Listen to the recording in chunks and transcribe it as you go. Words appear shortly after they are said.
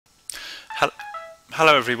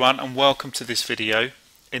Hello everyone and welcome to this video.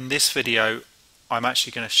 In this video I'm actually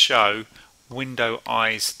going to show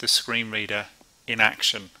WindowEyes, the screen reader, in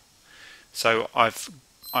action. So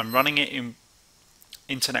I'm running it in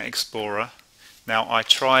Internet Explorer. Now I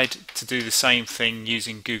tried to do the same thing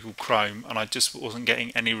using Google Chrome and I just wasn't getting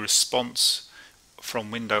any response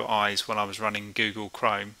from WindowEyes when I was running Google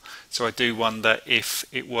Chrome. So I do wonder if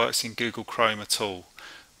it works in Google Chrome at all.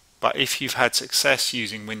 But if you've had success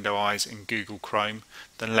using WindowEyes in Google Chrome,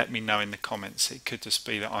 then let me know in the comments. It could just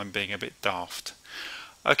be that I'm being a bit daft.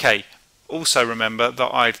 Okay, also remember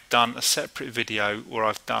that I've done a separate video where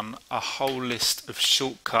I've done a whole list of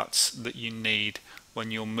shortcuts that you need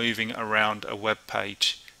when you're moving around a web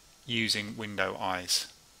page using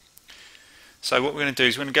WindowEyes. So what we're going to do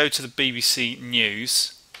is we're going to go to the BBC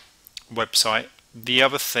News website. The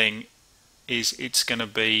other thing is it's going to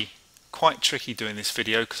be quite tricky doing this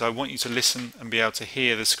video because I want you to listen and be able to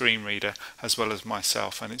hear the screen reader as well as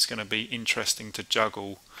myself, and it's going to be interesting to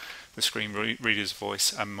juggle the screen reader's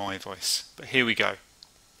voice and my voice. But here we go.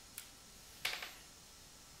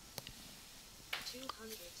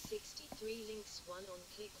 263 links, 1 on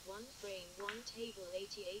click, 1 frame, 1 table,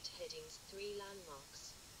 88 headings, 3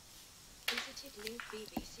 landmarks. Visited link,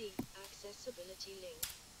 BBC accessibility link.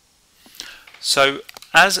 So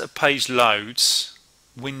as a page loads,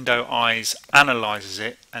 WindowEyes analyzes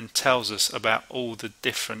it and tells us about all the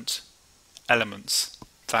different elements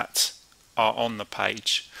that are on the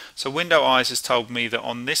page. So WindowEyes has told me that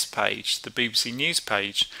on this page, the BBC News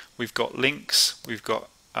page, we've got links, we've got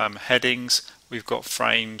headings, we've got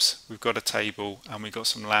frames, we've got a table, and we've got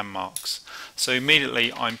some landmarks. So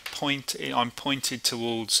immediately I'm pointed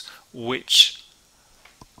towards which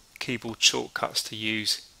keyboard shortcuts to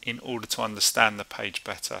use in order to understand the page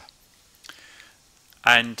better.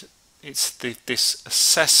 And it's this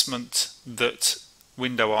assessment that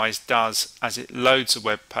WindowEyes does as it loads a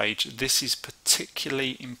web page. This is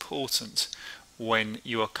particularly important when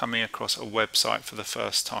you are coming across a website for the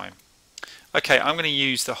first time. Okay, I'm going to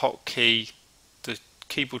use the hotkey, the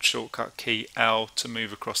keyboard shortcut key L, to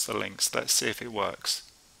move across the links. Let's see if it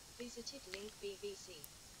works. Visited link, BBC.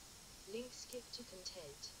 Link skip to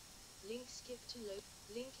content. Link skip to load.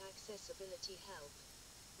 Link accessibility help.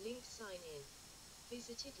 Link sign in.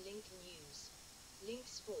 Visited link news. Link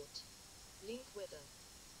sport. Link weather.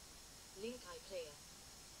 Link iPlayer.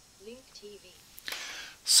 Link TV.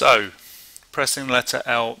 So pressing the letter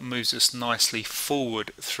L moves us nicely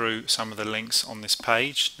forward through some of the links on this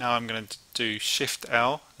page. Now I'm going to do Shift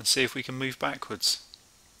L and see if we can move backwards.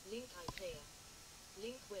 Link iPlayer.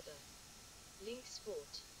 Link weather. Link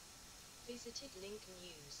sport. Visited link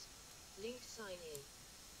news. Link sign in.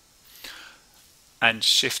 And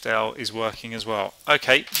Shift L is working as well.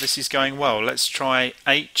 Okay, this is going well. Let's try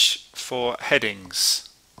H for headings.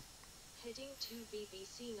 Heading 2,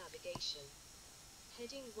 BBC navigation.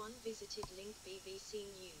 Heading 1, visited link, BBC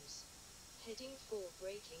News. Heading 4,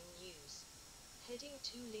 breaking news. Heading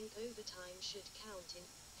 2, link, overtime should count in.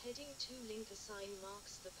 Heading 2, link, assign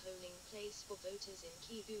marks the polling place for voters in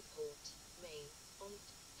Keyport, Maine. On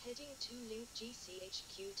heading 2, link,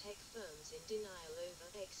 GCHQ tech firms in denial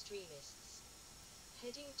over extremists.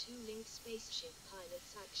 Heading 2, link, spaceship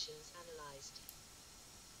pilots actions analyzed.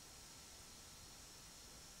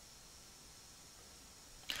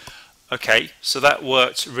 Okay, so that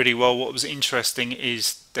worked really well. What was interesting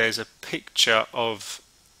is there's a picture of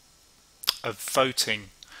a voting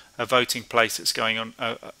place that's going on,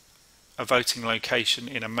 a voting location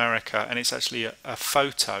in America, and it's actually a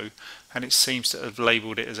photo, and it seems to have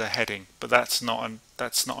labelled it as a heading, but that's not an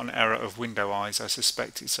error of WindowEyes. I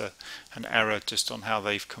suspect it's an error just on how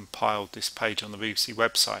they've compiled this page on the BBC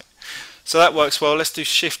website. So that works well. Let's do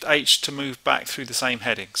Shift H to move back through the same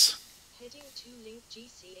headings. Heading 2, link,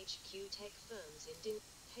 GCHQ tech firms in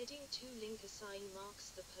heading 2, link, assign marks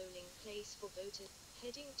the polling place for voters.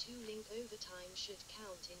 Heading 2, link, overtime should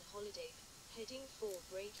count in holiday. Heading 4,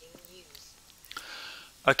 breaking news.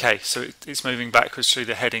 Okay, so it's moving backwards through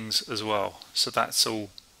the headings as well. So that's all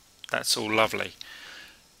lovely.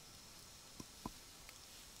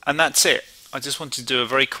 And that's it. I just wanted to do a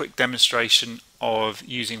very quick demonstration of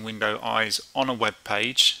using WindowEyes on a web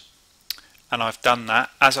page, and I've done that.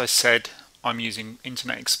 As I said, I'm using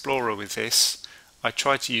Internet Explorer with this. I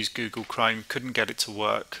tried to use Google Chrome, couldn't get it to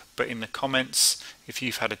work, but in the comments, if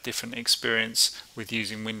you've had a different experience with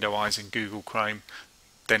using WindowEyes in Google Chrome,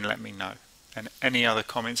 then let me know. And any other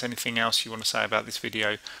comments, anything else you want to say about this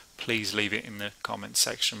video, please leave it in the comments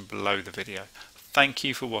section below the video. Thank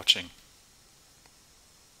you for watching.